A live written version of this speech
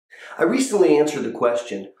I recently answered the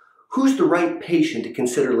question, who's the right patient to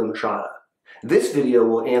consider Lemtrada? This video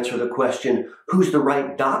will answer the question, who's the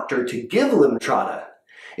right doctor to give Lemtrada?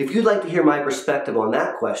 If you'd like to hear my perspective on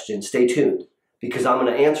that question, stay tuned, because I'm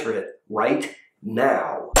going to answer it right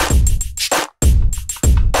now.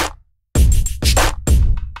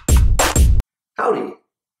 Howdy.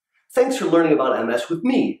 Thanks for learning about MS with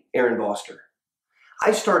me, Boster.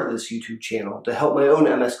 I started this YouTube channel to help my own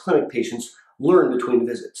MS clinic patients learn between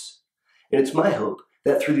visits. And it's my hope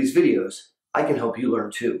that through these videos, I can help you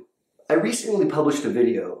learn too. I recently published a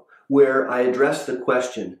video where I addressed the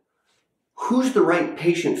question, who's the right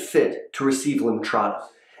patient fit to receive Lemtrada?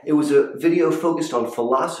 It was a video focused on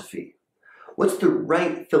philosophy. What's the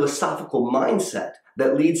right philosophical mindset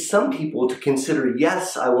that leads some people to consider,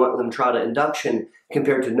 yes, I want Lemtrada induction,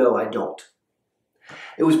 compared to no, I don't?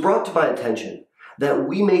 It was brought to my attention that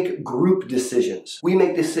we make group decisions. We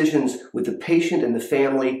make decisions with the patient and the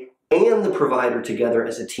family and the provider together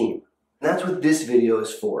as a team. And that's what this video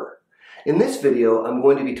is for. In this video, I'm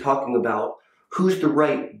going to be talking about who's the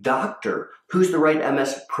right doctor, who's the right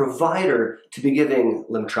MS provider to be giving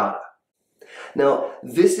Lemtrada. Now,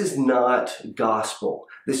 this is not gospel.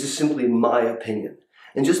 This is simply my opinion.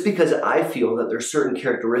 And just because I feel that there are certain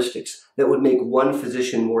characteristics that would make one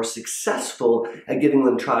physician more successful at giving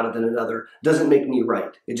Lemtrada than another doesn't make me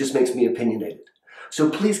right. It just makes me opinionated. So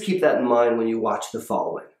please keep that in mind when you watch the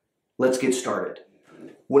following. Let's get started.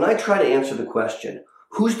 When I try to answer the question,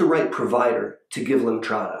 who's the right provider to give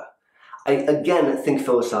Lemtrada? I again think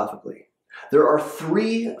philosophically. There are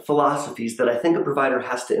three philosophies that I think a provider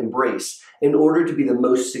has to embrace in order to be the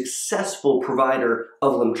most successful provider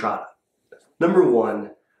of Lemtrada. Number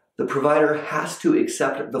one, the provider has to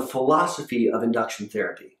accept the philosophy of induction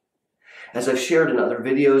therapy. As I've shared in other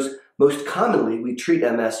videos, most commonly we treat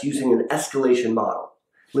MS using an escalation model.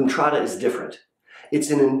 Lemtrada is different.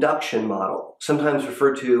 It's an induction model, sometimes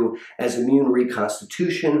referred to as immune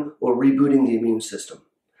reconstitution or rebooting the immune system.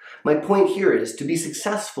 My point here is, to be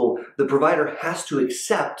successful, the provider has to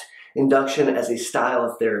accept induction as a style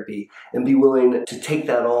of therapy and be willing to take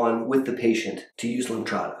that on with the patient to use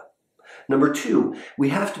Lemtrada. Number two, we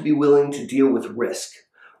have to be willing to deal with risk.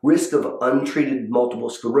 Risk of untreated multiple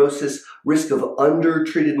sclerosis, risk of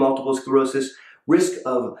undertreated multiple sclerosis, risk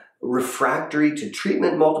of refractory to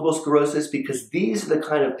treatment multiple sclerosis, because these are the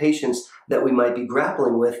kind of patients that we might be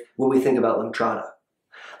grappling with when we think about Lemtrada.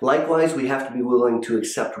 Likewise, we have to be willing to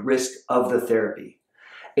accept risk of the therapy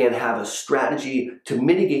and have a strategy to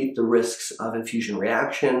mitigate the risks of infusion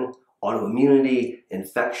reaction, autoimmunity,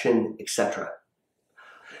 infection, etc.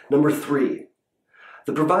 Number three,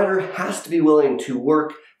 the provider has to be willing to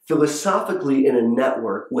work philosophically in a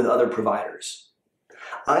network with other providers.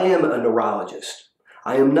 I am a neurologist.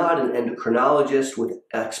 I am not an endocrinologist with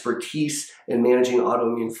expertise in managing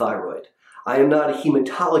autoimmune thyroid. I am not a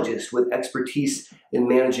hematologist with expertise in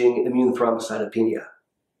managing immune thrombocytopenia.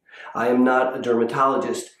 I am not a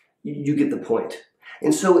dermatologist. You get the point.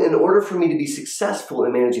 And so in order for me to be successful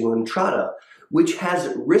in managing Lemtrada, which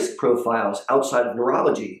has risk profiles outside of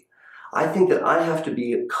neurology, I think that I have to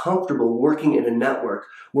be comfortable working in a network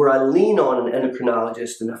where I lean on an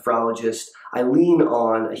endocrinologist, a nephrologist, I lean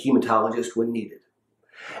on a hematologist when needed.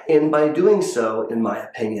 And by doing so, in my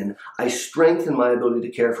opinion, I strengthen my ability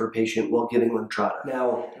to care for a patient while giving Lemtrada.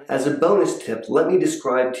 Now, as a bonus tip, let me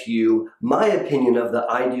describe to you my opinion of the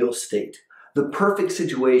ideal state, the perfect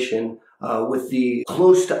situation with the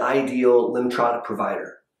close to ideal Lemtrada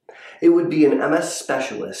provider. It would be an MS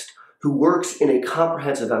specialist who works in a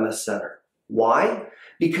comprehensive MS center. Why?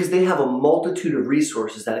 Because they have a multitude of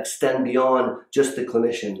resources that extend beyond just the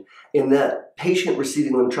clinician, and that patient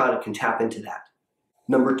receiving Lemtrada can tap into that.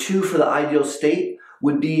 Number two for the ideal state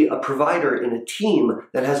would be a provider in a team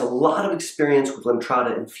that has a lot of experience with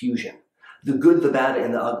Lemtrada infusion, the good, the bad,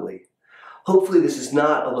 and the ugly. Hopefully this is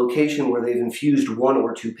not a location where they've infused one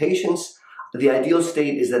or two patients. The ideal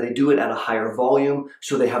state is that they do it at a higher volume,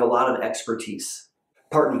 so they have a lot of expertise.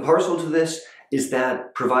 Part and parcel to this is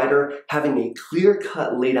that provider having a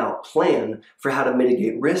clear-cut laid out plan for how to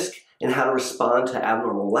mitigate risk and how to respond to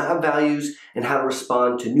abnormal lab values and how to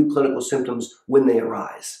respond to new clinical symptoms when they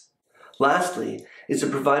arise. Lastly, it's a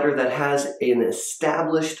provider that has an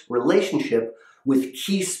established relationship with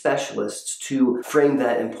key specialists to frame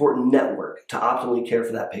that important network to optimally care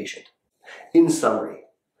for that patient. In summary,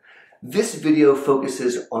 this video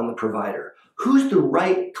focuses on the provider. Who's the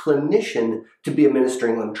right clinician to be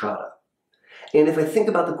administering Lemtrada? And if I think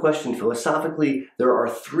about the question philosophically, there are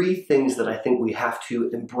three things that I think we have to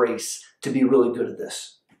embrace to be really good at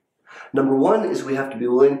this. Number one is we have to be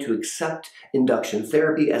willing to accept induction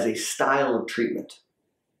therapy as a style of treatment.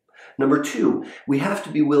 Number 2, we have to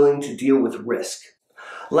be willing to deal with risk.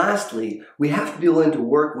 Lastly, we have to be willing to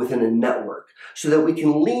work within a network so that we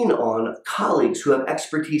can lean on colleagues who have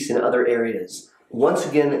expertise in other areas. Once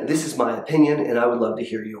again, this is my opinion and I would love to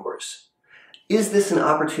hear yours. Is this an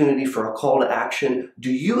opportunity for a call to action?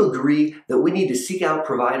 Do you agree that we need to seek out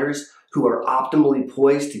providers who are optimally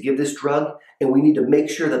poised to give this drug and we need to make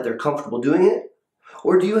sure that they're comfortable doing it?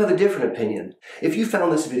 Or do you have a different opinion? If you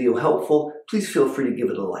found this video helpful, please feel free to give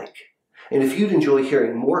it a like. And if you'd enjoy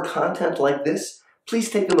hearing more content like this, please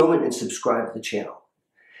take a moment and subscribe to the channel.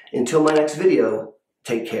 Until my next video,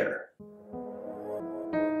 take care.